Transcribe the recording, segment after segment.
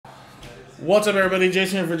What's up, everybody?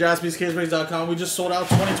 Jason here for JaspysCaseBreaks.com. We just sold out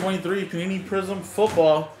 2023 Panini Prizm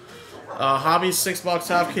Football Hobby 6-box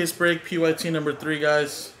half case break PYT number 3,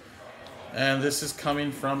 guys. And this is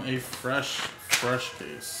coming from a fresh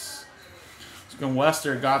case.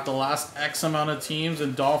 Wester got the last X amount of teams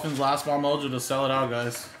and Dolphins last ball mojo to sell it out,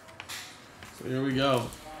 guys. So here we go.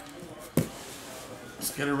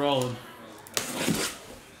 Let's get it rolling.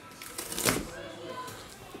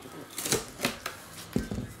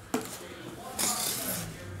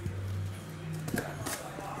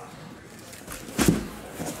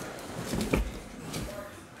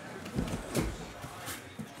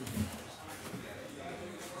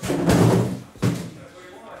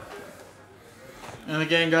 And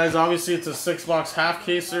again, guys, obviously it's a 6-box half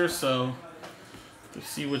caser, so let's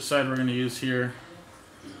see which side we're going to use here.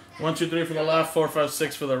 1, 2, 3 for the left, 4, 5,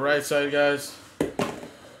 6 for the right side, guys.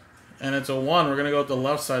 And it's a 1. We're going to go with the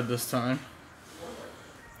left side this time.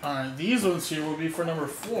 Alright, these ones here will be for number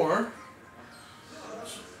 4.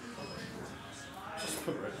 Just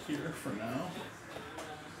put it right here for now.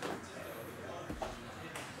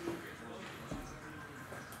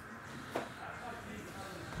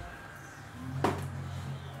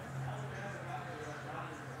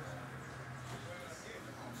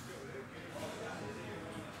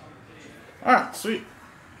 Alright, sweet.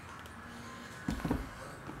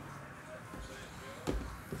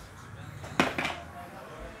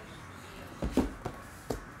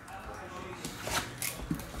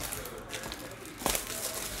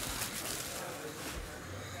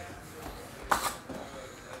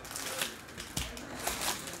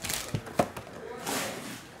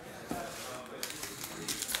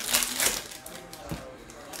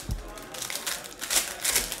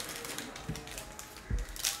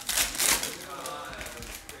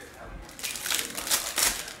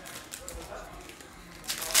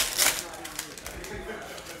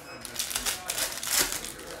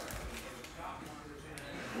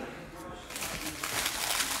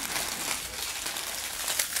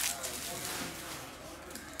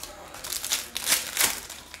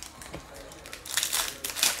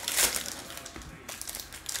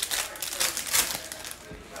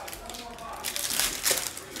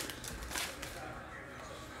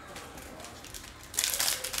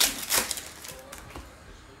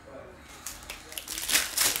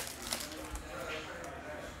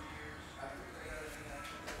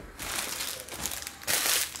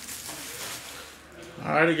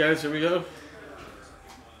 Alrighty, guys, here we go.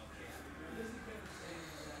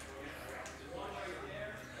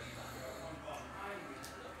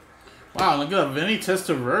 Wow, look at that Vinny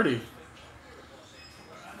Testaverde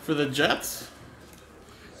for the Jets.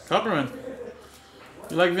 Copperman.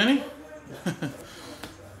 You like Vinny? There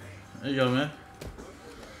you go, man.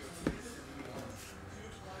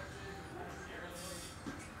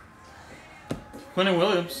 Quentin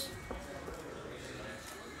Williams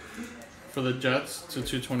for the Jets to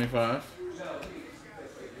 225.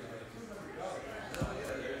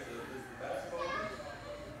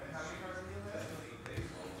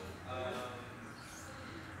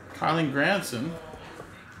 Kylan Granson.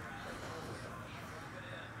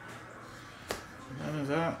 What is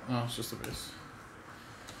that? Oh, it's just a base.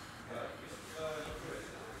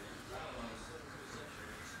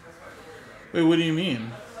 Wait, what do you mean?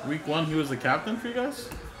 Week 1 he was the captain for you guys?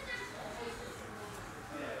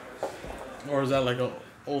 Or is that like an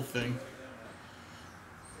old thing?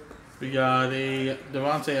 We got a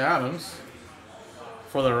Devontae Adams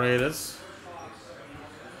for the Raiders.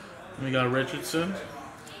 And we got Richardson.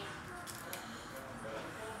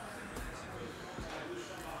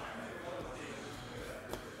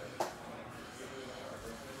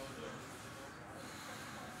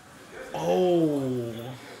 Oh.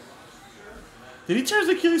 Did he tear his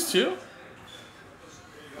Achilles too?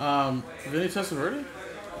 Vinny Testaverde?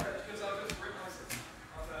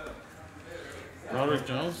 Roderick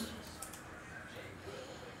Jones.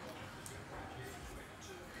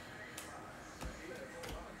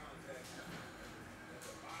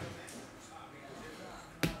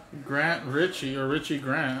 Grant Ritchie, or Richie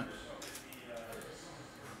Grant,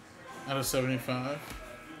 out of 75.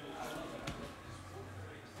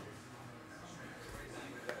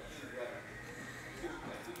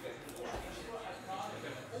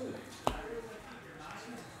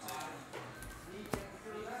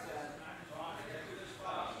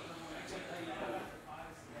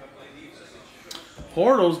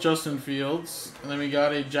 Portals, Justin Fields, and then we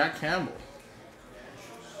got a Jack Campbell.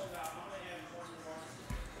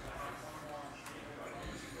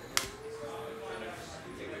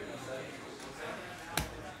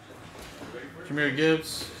 Jahmyr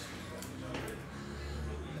Gibbs.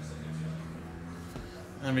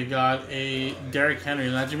 And we got a Derrick Henry.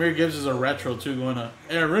 And that Jameer Gibbs is a retro, too, going to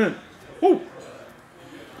Aaron. Woo!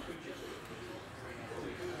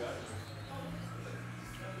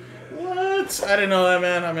 What? I didn't know that,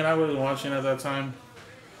 man. I mean, I wasn't watching at that time.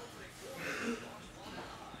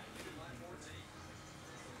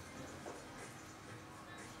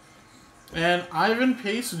 And Ivan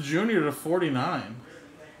Pace Jr. to 49.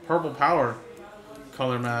 Purple Power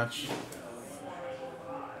color match.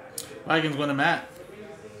 Vikings win a Matt.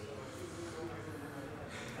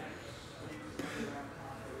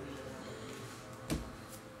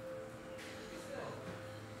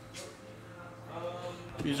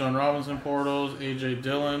 Bijan Robinson Portals, A.J.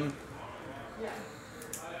 Dillon.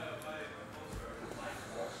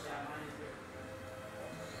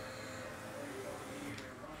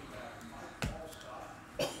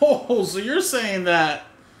 Oh, so you're saying that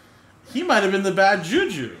he might have been the bad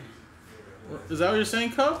juju. Is that what you're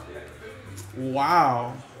saying, Cup?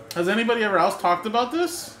 Wow. Has anybody ever else talked about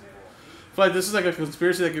this? I feel like this is like a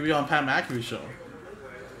conspiracy that could be on Pat McAfee's show.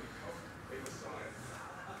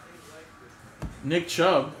 Nick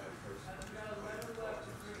Chubb.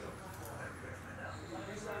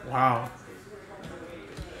 Wow.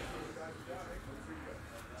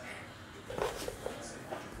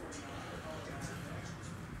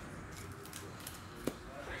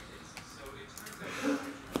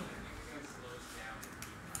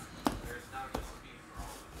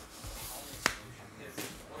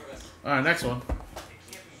 All right, next one.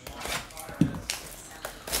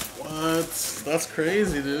 What? That's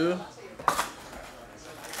crazy, dude.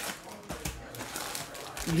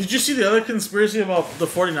 Did you see the other conspiracy about the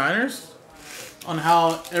 49ers? On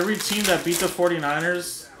how every team that beat the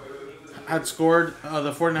 49ers had scored,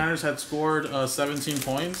 the 49ers had scored 17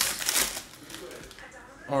 points.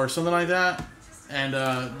 Or something like that. And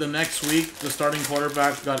the next week, the starting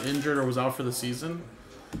quarterback got injured or was out for the season.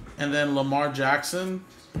 And then Lamar Jackson,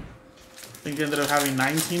 I think he ended up having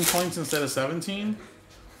 19 points instead of 17.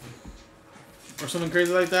 Or something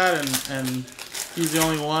crazy like that. And he's the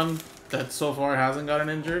only one that so far hasn't gotten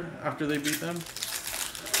injured after they beat them.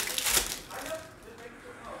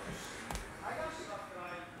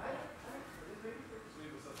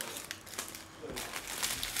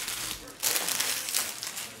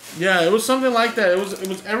 Yeah, it was something like that. It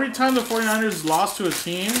was every time the 49ers lost to a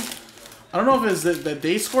team. I don't know if it's that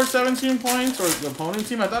they scored 17 points or the opponent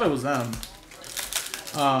team. I thought it was them.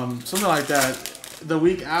 Something like that. The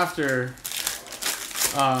week after,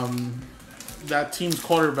 that team's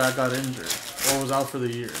quarterback got injured or was out for the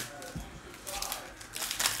year.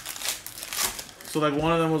 So like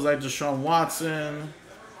one of them was like Deshaun Watson.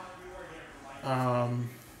 Who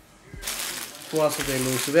else did they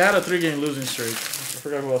lose? So they had a 3-game losing streak. I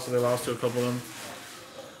forgot who else they lost to, a couple of them.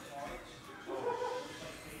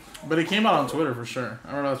 But it came out on Twitter for sure. I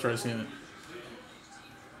remember that's where I seen it.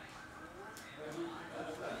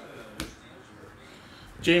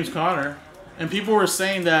 James Conner. And people were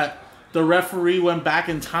saying that the referee went back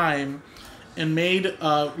in time and made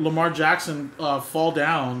Lamar Jackson fall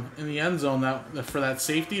down in the end zone for that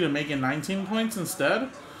safety to make it 19 points instead.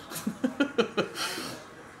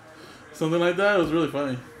 Something like that. It was really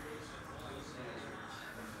funny.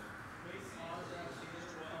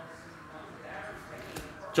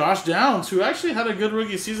 Josh Downs, who actually had a good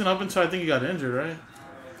rookie season up until I think he got injured, right?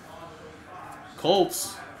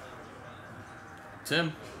 Colts.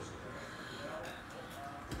 Tim.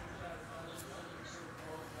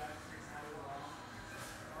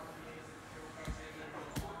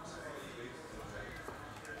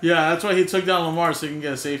 Yeah, that's why he took down Lamar so he can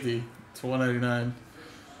get a safety to 199.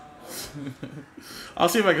 I'll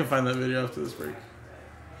see if I can find that video after this break.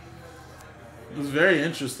 It was very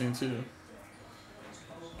interesting, too.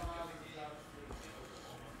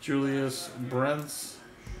 Julius Brents.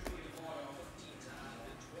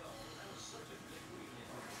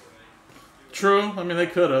 True. I mean, they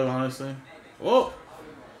could have, honestly. Oh!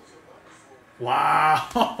 Wow!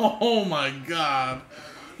 Oh my god.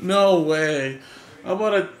 No way. How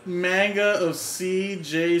about a manga of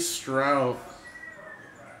C.J. Stroud?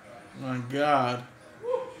 My god.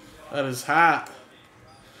 That is hot.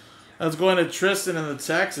 That's going to Tristan and the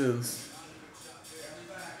Texans.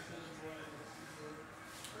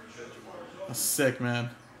 That's sick, man.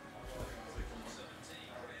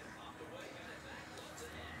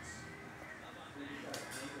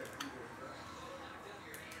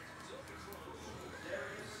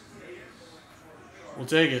 We'll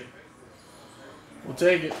take it. We'll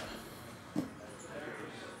take it.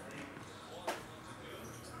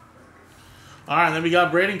 All right, then we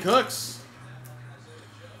got Braden Cooks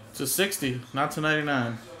to 60, not to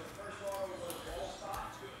 99.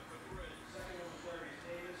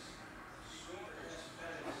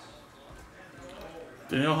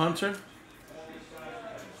 Daniel Hunter.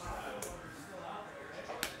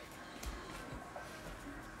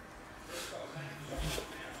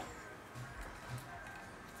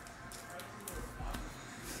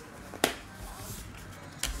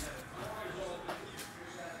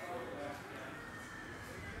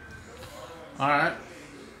 All right.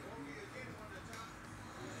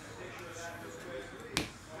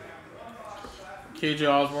 KJ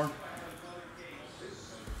Osborne.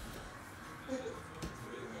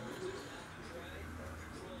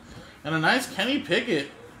 And a nice Kenny Pickett.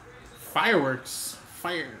 Fireworks.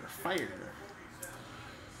 Fire.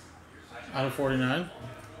 Out of 49.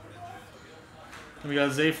 And we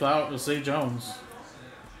got Zay Jones.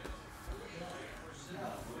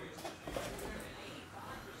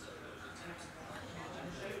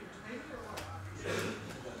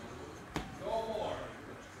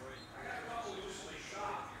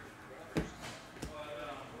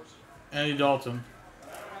 Andy Dalton.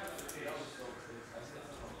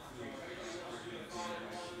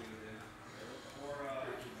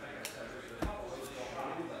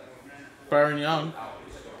 Byron Young.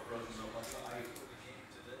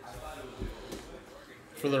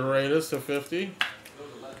 For the Raiders to 50.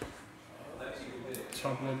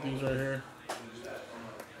 Talk about these right here.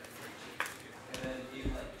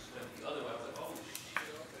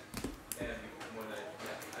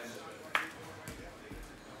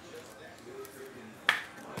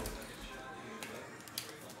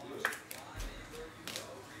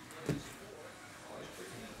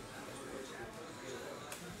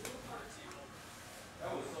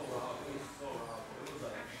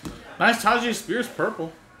 Nice Tajay Spears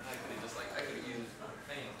purple.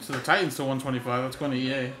 So the Titans to 125. That's going to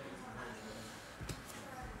EA.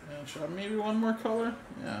 And should I maybe one more color?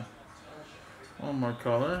 Yeah. One more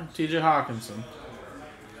color. TJ Hawkinson.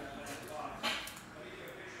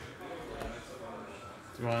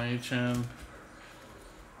 Devon Achane.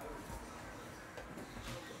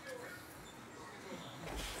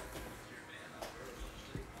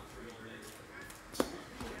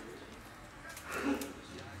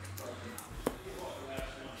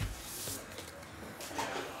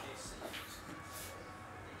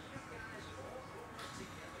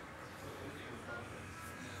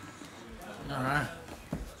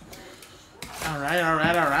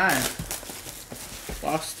 All right.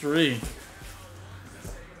 Box 3.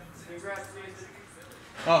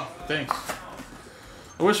 Oh, thanks.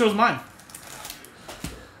 I wish it was mine.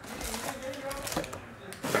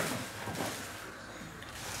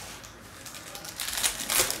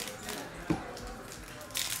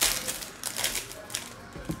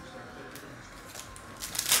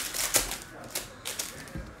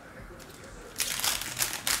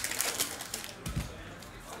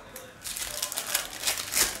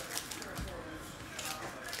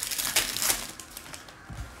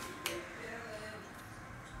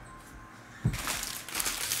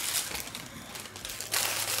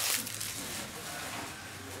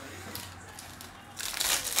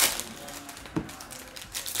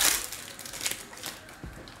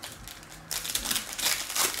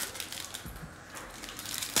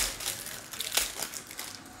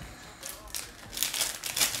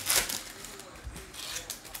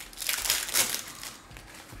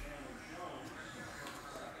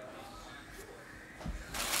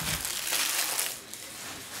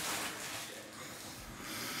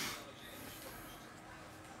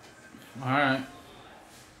 All right.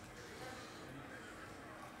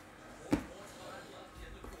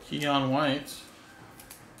 Keon White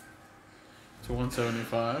to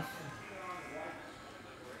 175.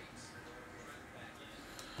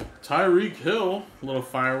 Tyreek Hill, little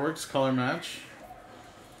fireworks color match.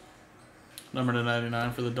 Number to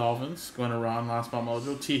 99 for the Dolphins. Going to Ron, last spot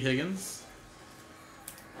mojo. T. Higgins.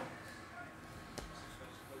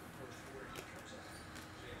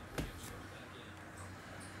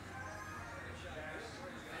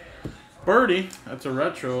 Birdie, that's a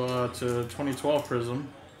retro to 2012 Prizm.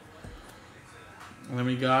 And then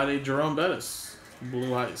we got a Jerome Bettis,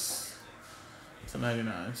 Blue Ice to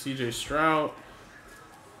 99. CJ Stroud.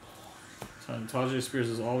 Tajay Spears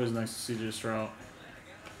is always next to CJ Stroud.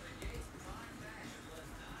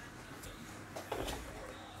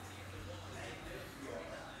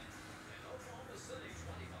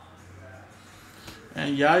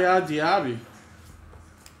 And Yaya Diaby.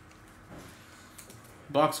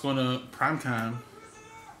 Bucks going to primetime.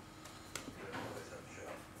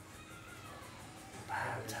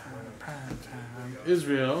 Primetime.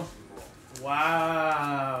 Israel.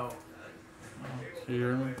 Wow.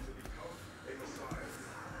 Here.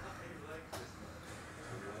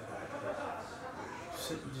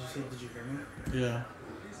 Did you hear me? Yeah.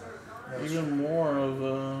 Even more of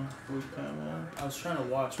blue camo. I was trying to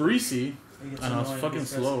watch. Breesy. I know, it's fucking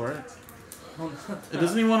slow, right? It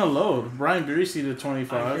doesn't even want to load. Brian Breesy to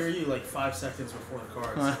 25. I hear you like 5 seconds before the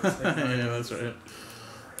card. So yeah, that's right.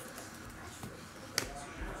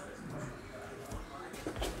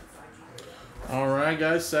 All right,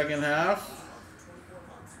 guys, second half.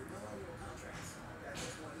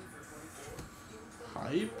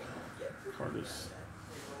 Hype. Card is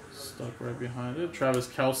stuck right behind it. Travis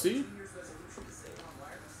Kelce.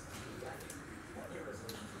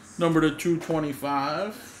 Number to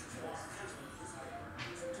 225.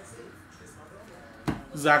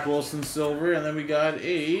 Zach Wilson silver, and then we got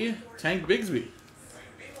a Tank Bigsby.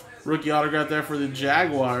 Rookie autograph there for the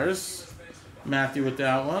Jaguars. Matthew with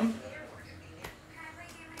that one.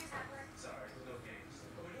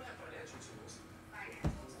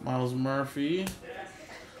 Miles Murphy.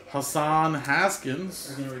 Hassan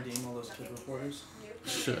Haskins. You're going to redeem all those kid reporters?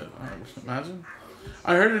 Shit, imagine.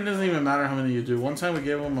 I heard it doesn't even matter how many you do. One time we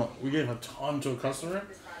gave a ton to a customer.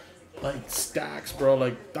 Like stacks, bro,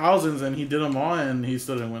 like thousands, and he did them all, and he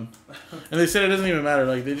still didn't win. And they said it doesn't even matter,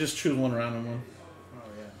 like they just choose one random one. Oh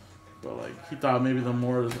yeah. But like he thought maybe the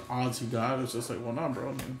more odds he got, it's just like, well, no, bro.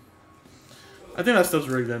 I mean, I think that stuff's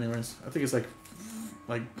rigged, anyways. I think it's like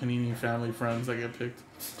Panini family friends that get picked.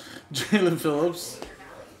 Jalen Phillips,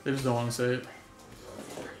 they just don't want to say it.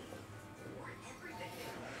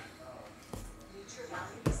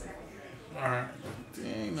 All right,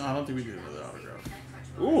 dang, no, I don't think we did it with the autograph.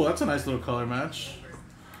 Ooh, that's a nice little color match.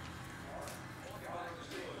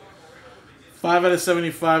 5 out of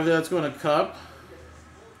 75 there. That's going to Cup.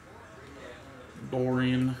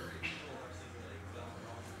 Dorian.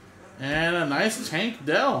 And a nice Tank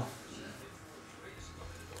Dell.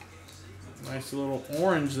 Nice little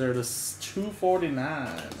orange there to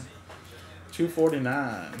 249.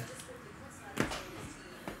 249.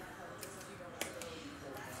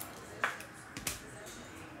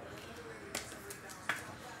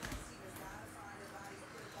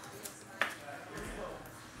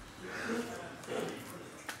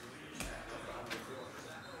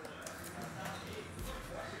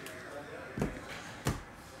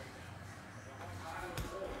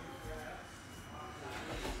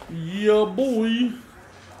 Yeah, boy.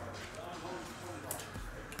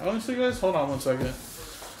 Honestly, guys, hold on one second.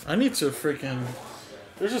 I need to freaking...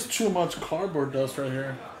 There's just too much cardboard dust right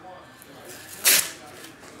here.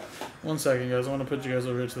 One second, guys. I want to put you guys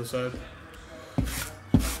over here to the side.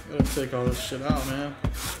 Gotta take all this shit out, man.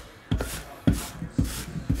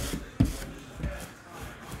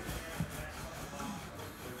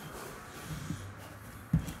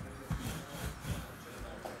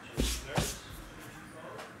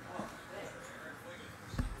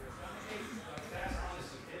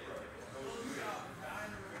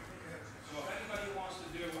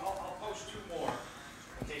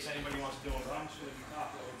 Anybody wants to do it, but I'm just going to be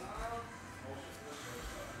top loading.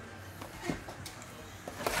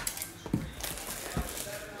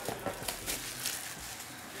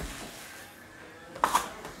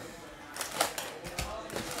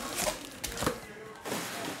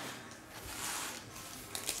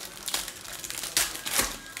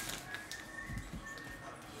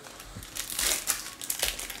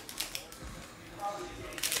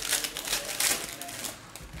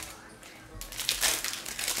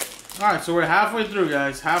 Alright, so we're halfway through,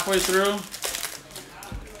 guys. Halfway through.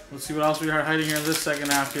 Let's see what else we are hiding here in this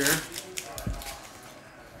second half here.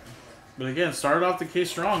 But again, started off the case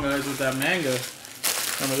strong, guys, with that manga.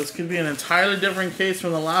 Remember, this could be an entirely different case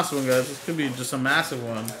from the last one, guys. This could be just a massive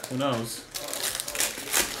one. Who knows?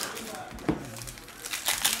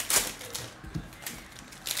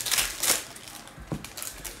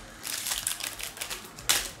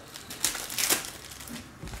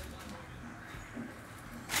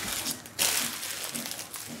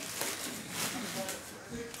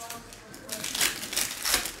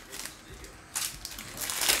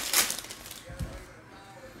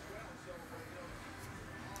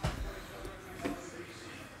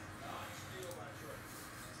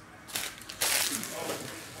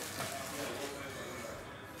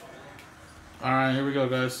 Alright, here we go,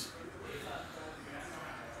 guys.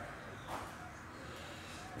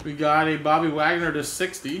 We got a Bobby Wagner to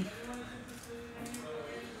 60.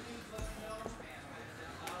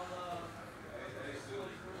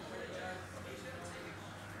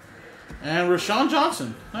 And Rashawn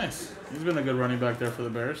Johnson. Nice. He's been a good running back there for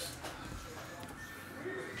the Bears.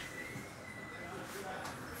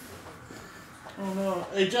 Oh no.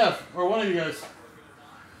 Hey Jeff, or one of you guys.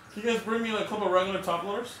 Can you guys bring me a couple of regular top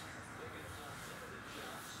loaders?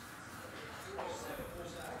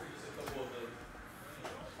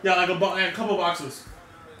 Yeah, like a couple boxes.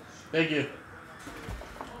 Thank you.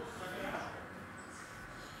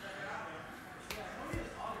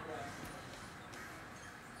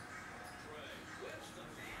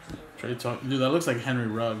 Trey talk, dude. That looks like Henry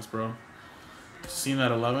Ruggs, bro. Seen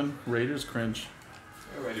that 11 Raiders cringe.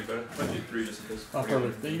 Alrighty, brother. I do 3 just in case. Oh,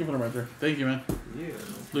 perfect. You can put him right there. Thank you, man. Yeah.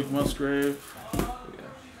 Luke Musgrave. Yeah.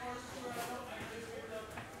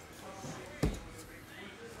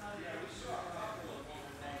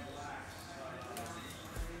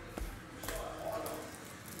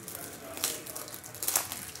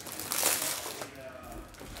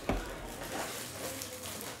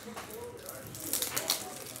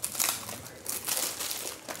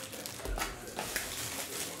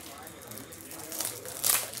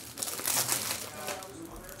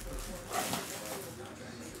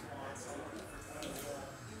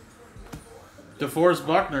 DeForest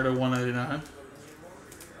Buckner to 199.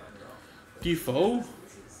 Defoe.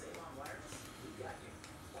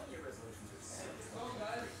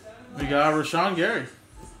 We got Rashawn Gary.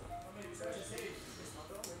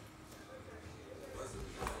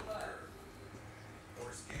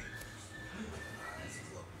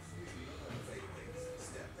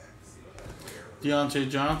 Deontay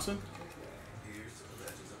Johnson.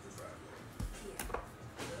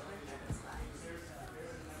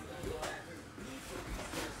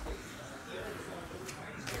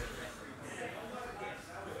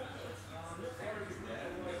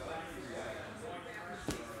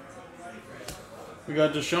 We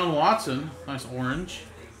got Deshaun Watson, nice orange.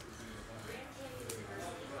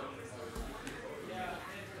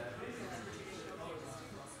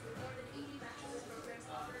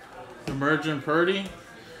 Emergent Purdy,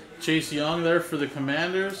 Chase Young there for the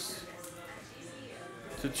Commanders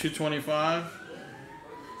to 225.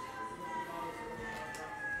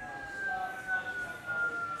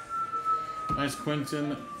 Nice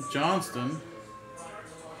Quentin Johnston,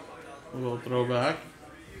 a little throwback.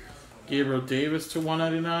 Gabriel Davis to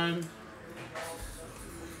 199.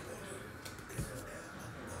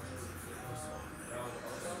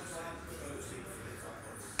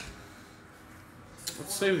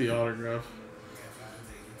 Let's save the autograph.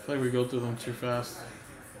 I feel like we go through them too fast.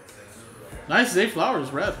 Nice Zay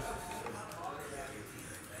Flowers, red.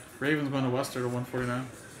 Ravens going to Wester to 149.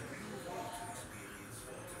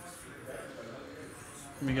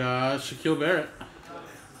 We got Shaquille Barrett.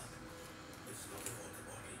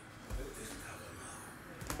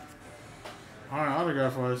 All right,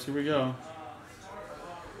 autograph wise, here we go.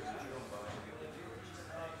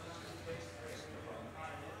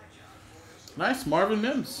 Nice Marvin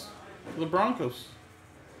Mims for the Broncos.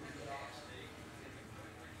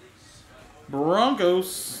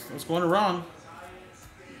 Broncos. Let's go to Ron.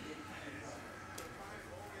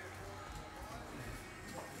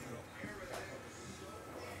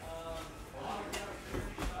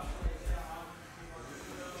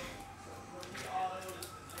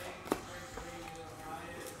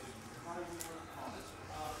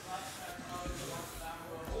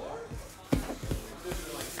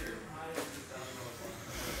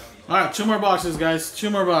 All right, 2 more boxes, guys. 2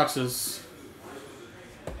 more boxes.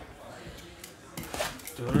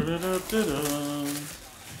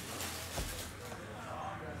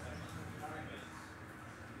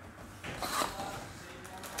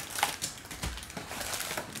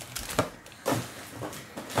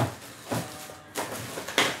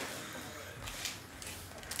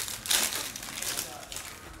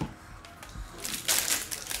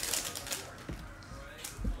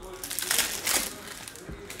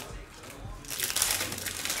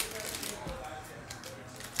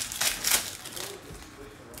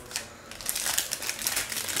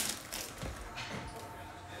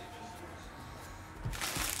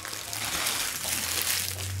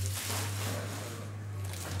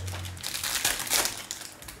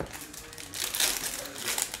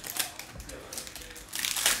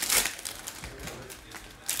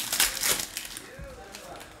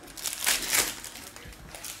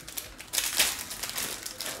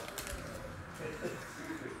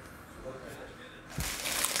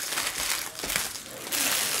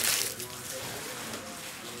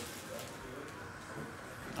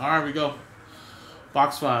 All right, we go.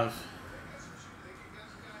 Box 5.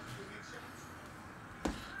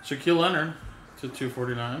 Shaquille Leonard to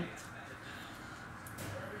 249.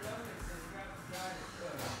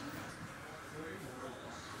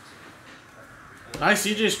 Nice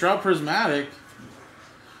CJ Stroud prismatic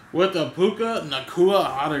with a Puka Nacua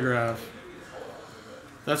autograph.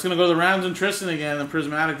 That's going to go to the Rams and Tristan again. The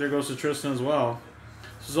prismatic there goes to Tristan as well.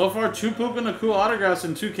 So far, 2 Puka Nacua autographs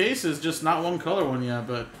in 2 cases, just not 1 color one yet,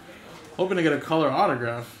 but hoping to get a color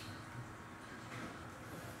autograph.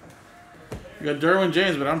 You got Derwin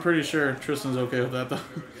James, but I'm pretty sure Tristan's okay with that, though.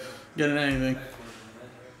 Getting anything.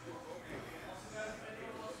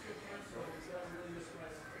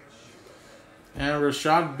 And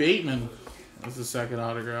Rashad Bateman. That's the second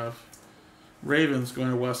autograph. Ravens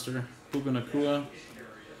going to Wester. Puka Nakua.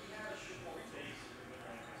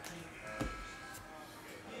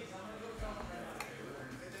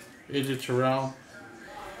 AJ Terrell.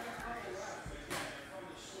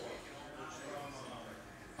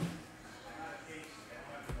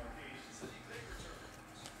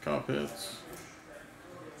 Cop hits.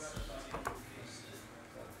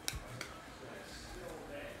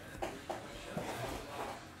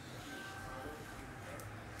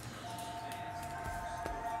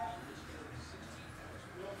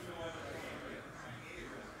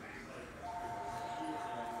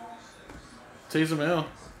 Taysom Hill.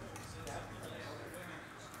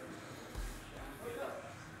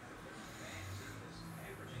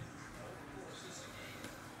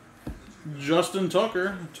 Justin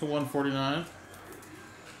Tucker to 149.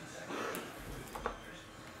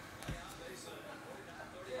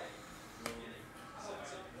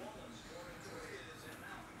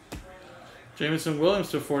 Jameson Williams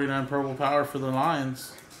to 49 purple power for the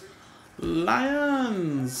Lions.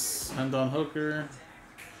 Lions! Hendon Hooker.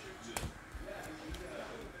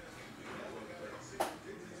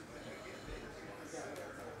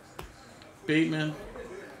 Bateman.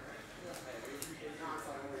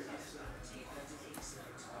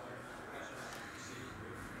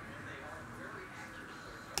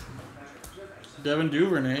 Devin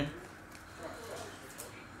Duvernay.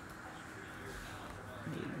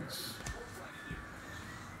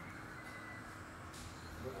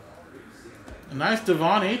 A nice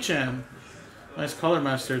Devon Achane. Nice color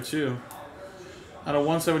match there too. Out of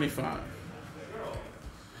 175.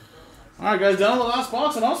 Alright guys, down to the last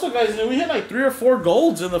box. And also guys, we hit like 3 or 4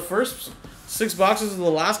 golds in the first 6 boxes of the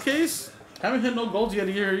last case. Haven't hit no golds yet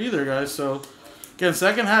here either guys. So again,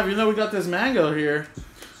 second half, even though we got this mango here,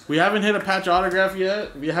 we haven't hit a patch autograph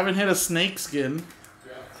yet. We haven't hit a snake skin.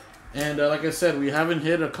 And like I said, we haven't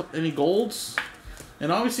hit any golds.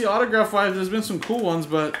 And obviously autograph-wise, there's been some cool ones,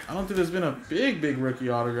 but I don't think there's been a big rookie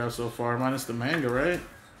autograph so far, minus the manga, right?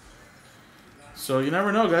 So you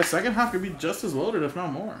never know, guys. Second half could be just as loaded, if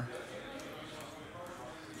not more.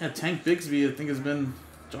 Yeah, Tank Bigsby, I think, has been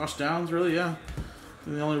Josh Downs, really, yeah.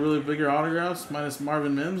 The only really bigger autographs, minus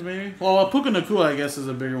Marvin Mims, maybe. Well, Puka Nakua, I guess, is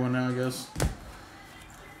a bigger one now, I guess.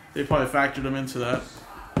 They probably factored him into that.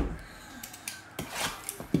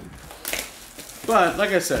 But, like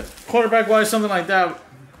I said, quarterback-wise, something like that,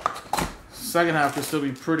 second half could still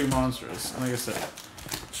be pretty monstrous. And like I said,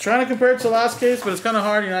 just trying to compare it to the last case, but it's kind of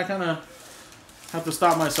hard. You know, I kind of have to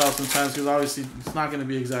stop myself sometimes because obviously it's not going to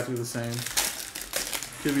be exactly the same.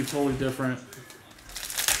 Could be totally different.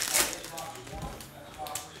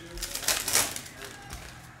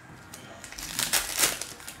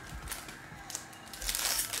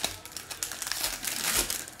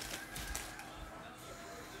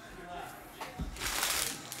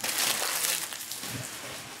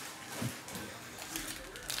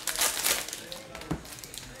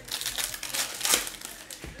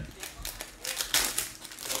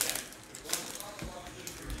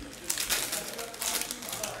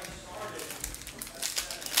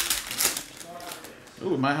 Ooh,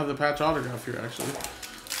 we might have the patch autograph here, actually.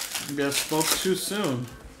 Maybe I spoke too soon.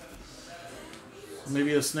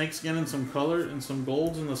 Maybe a snake skin and some color and some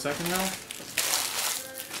golds in the second half.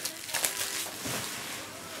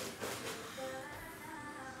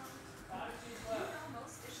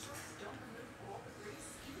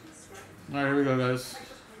 Alright, here we go, guys.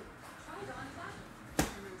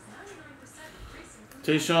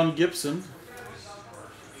 Tayshaun Gibson.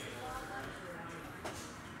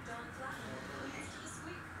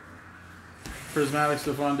 Prismatic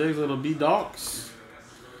Stephon Diggs, little B-Docs.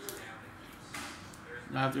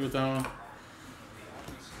 Matthew with that one.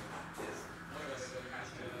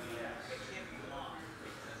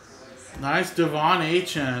 Nice Devon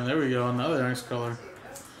Achane. There we go, another nice color.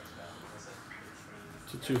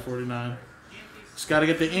 To 249. Just got to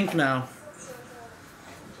get the ink now.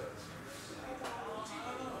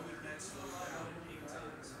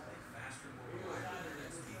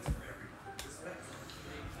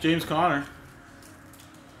 James Conner.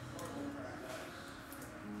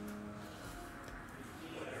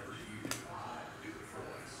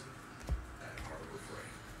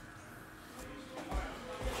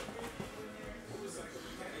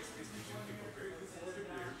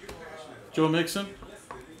 Joe Mixon.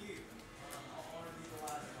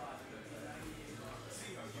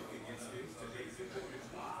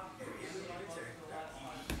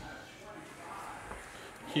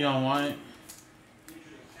 Keon White.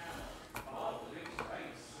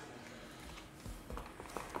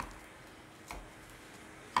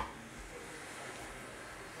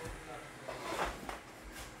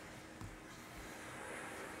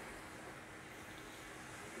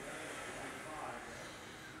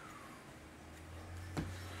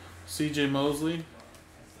 CJ Mosley.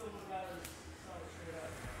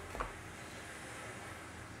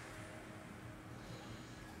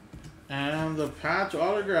 And the patch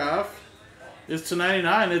autograph is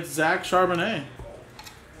 /99. It's Zach Charbonnet.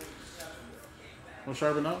 Or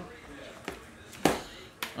Charbonnet.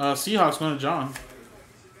 Seahawks going to John.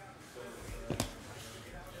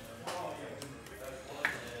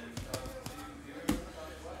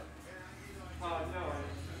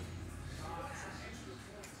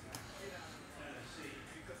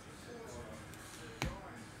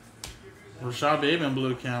 Rashad Bateman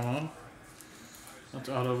blue camo. That's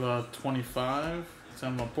out of 25.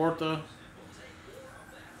 Sam Laporta.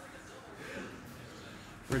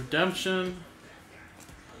 Redemption.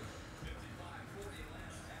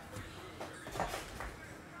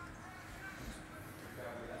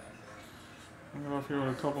 I'm going off here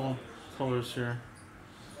with a couple colors here.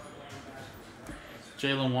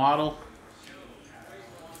 Jalen Waddle.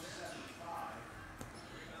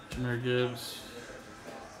 Jahmyr Gibbs.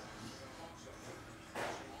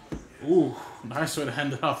 Ooh, nice way to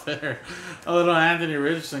end it off there. A little Anthony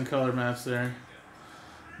Richardson color match there.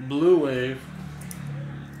 Blue Wave.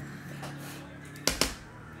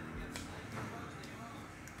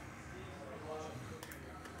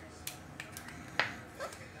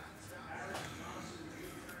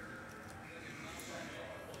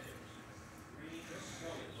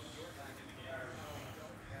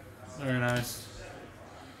 Very nice.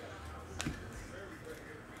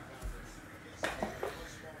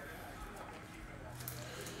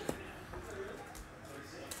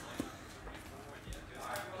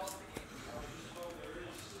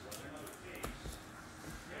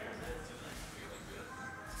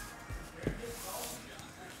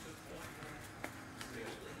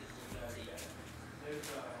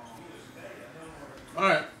 All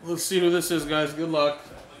right, let's see who this is, guys. Good luck.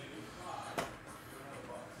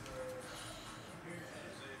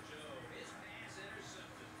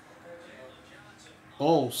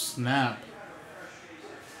 Oh, snap.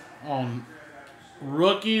 Oh,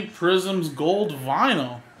 rookie Prizm's gold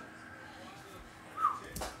vinyl.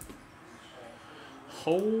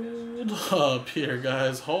 Hold up here,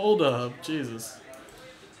 guys. Hold up. Jesus.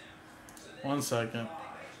 1 second.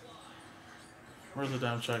 Where's the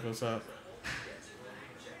damn checklist at?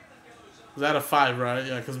 Is that a 5, right?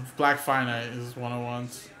 Yeah, because Black Finite is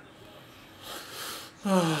 101s.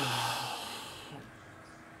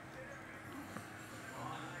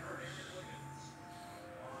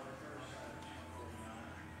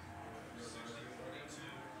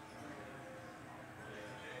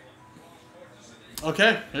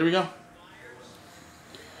 Okay, here we go.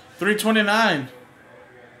 329.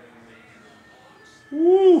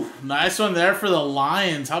 Woo, nice one there for the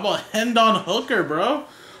Lions. How about Hendon Hooker, bro?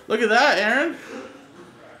 Look at that, Aaron.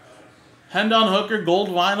 Hendon Hooker, gold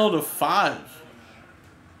vinyl to 5.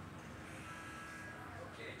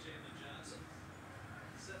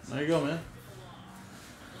 There you go, man.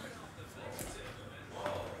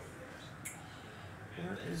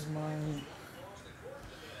 Where is my...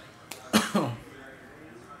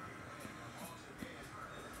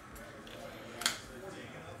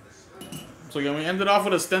 So again, we ended off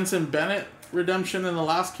with a Stenson Bennett redemption in the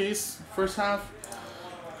last case, first half.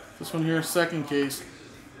 This one here, second case.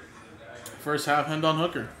 First half, Hendon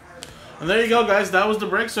Hooker. And there you go, guys. That was the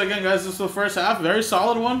break. So again, guys, this is the first half. Very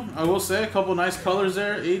solid one, I will say. A couple nice colors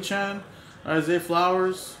there. Achan, Isaiah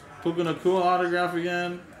Flowers, Puka Nacua autograph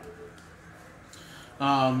again.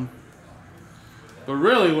 But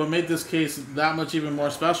really, what made this case that much even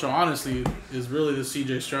more special, honestly, is really the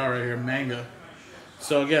CJ Stroud right here, manga.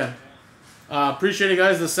 So again, appreciate it,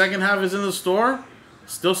 guys. The second half is in the store.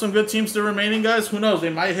 Still some good teams still remaining, guys. Who knows? They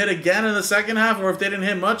might hit again in the second half, or if they didn't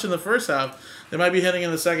hit much in the first half, they might be hitting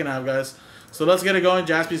in the second half, guys. So let's get it going.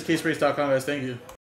 JaspysCaseBreaks.com, guys. Thank you.